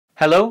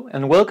Hello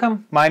and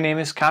welcome. My name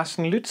is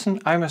Carsten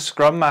Lützen. I'm a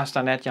Scrum Master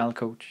and Agile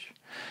Coach.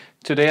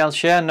 Today I'll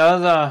share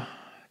another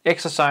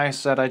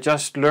exercise that I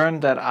just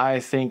learned that I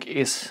think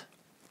is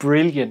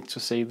brilliant, to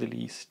say the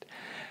least.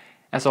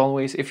 As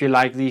always, if you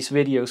like these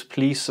videos,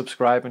 please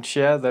subscribe and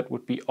share. That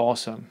would be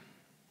awesome.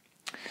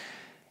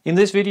 In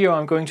this video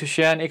I'm going to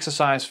share an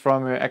exercise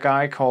from a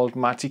guy called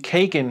Marty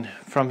Kagan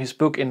from his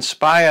book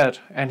Inspired,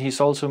 and he's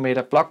also made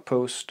a blog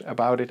post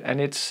about it, and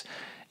it's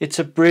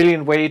a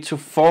brilliant way to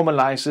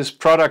formalize this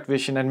product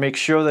vision and make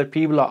sure that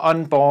people are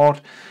on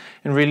board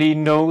and really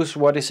knows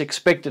what is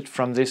expected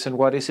from this and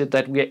what is it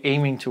that we are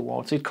aiming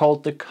towards. It's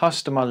called the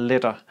customer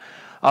letter.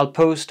 I'll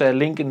post a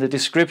link in the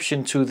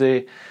description to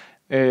the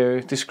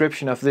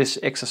description of this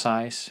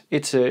exercise.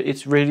 It's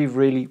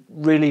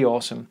really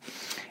awesome.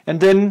 And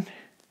then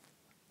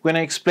when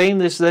I explain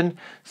this, then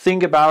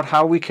think about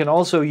how we can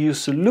also use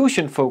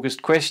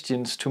solution-focused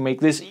questions to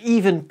make this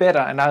even better,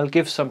 and I'll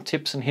give some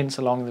tips and hints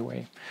along the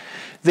way.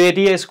 The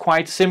idea is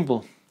quite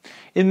simple.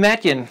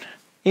 Imagine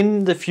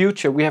in the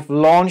future we have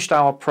launched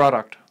our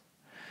product.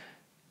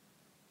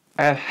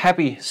 A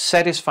happy,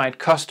 satisfied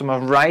customer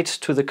writes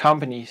to the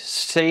company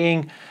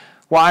saying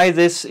why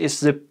this is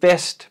the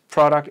best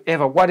product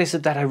ever. What is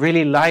it that I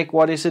really like?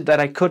 What is it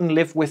that I couldn't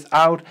live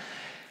without?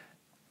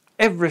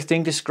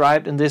 Everything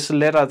described in this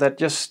letter that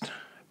just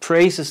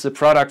praises the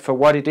product for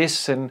what it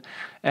is and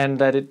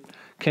that it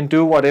can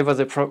do whatever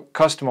the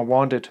customer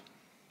wanted.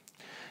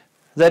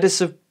 That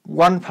is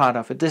one part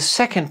of it. The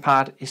second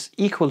part is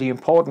equally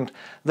important.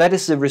 That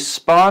is the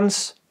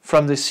response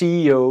from the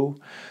CEO.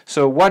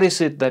 So what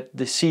is it that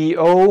the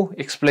CEO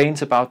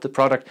explains about the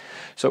product?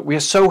 So we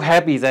are so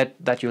happy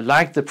that you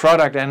like the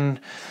product,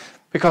 and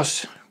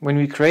because when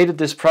we created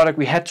this product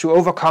we had to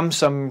overcome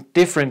some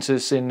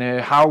differences in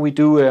how we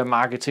do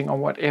marketing or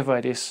whatever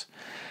it is.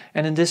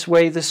 And in this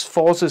way this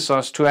forces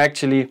us to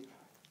actually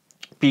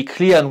be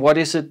clear on what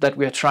is it that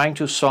we are trying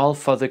to solve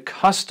for the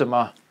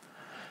customer.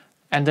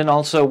 And then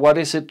also what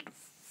is it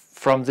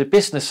from the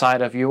business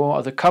side of you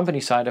or the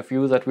company side of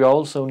you that we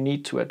also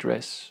need to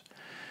address.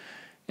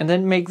 And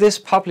then make this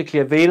publicly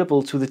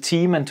available to the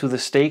team and to the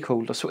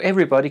stakeholders so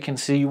everybody can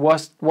see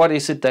what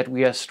is it that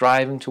we are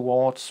striving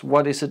towards,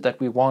 what is it that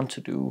we want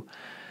to do.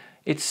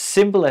 It's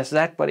simple as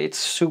that, but it's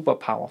super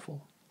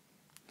powerful.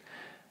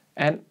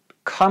 And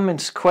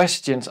comments,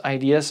 questions,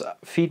 ideas,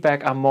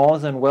 feedback are more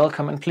than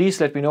welcome, and please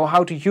let me know,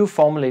 how do you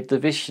formulate the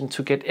vision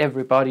to get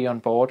everybody on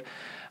board?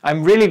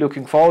 I'm really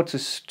looking forward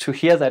to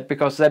hear that,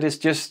 because that is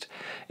just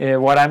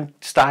what I'm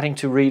starting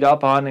to read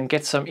up on and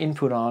get some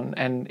input on,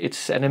 and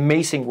it's an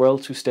amazing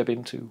world to step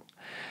into.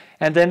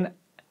 And then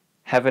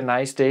have a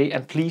nice day,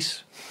 and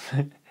please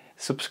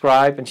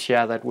subscribe and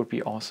share. That would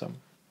be awesome.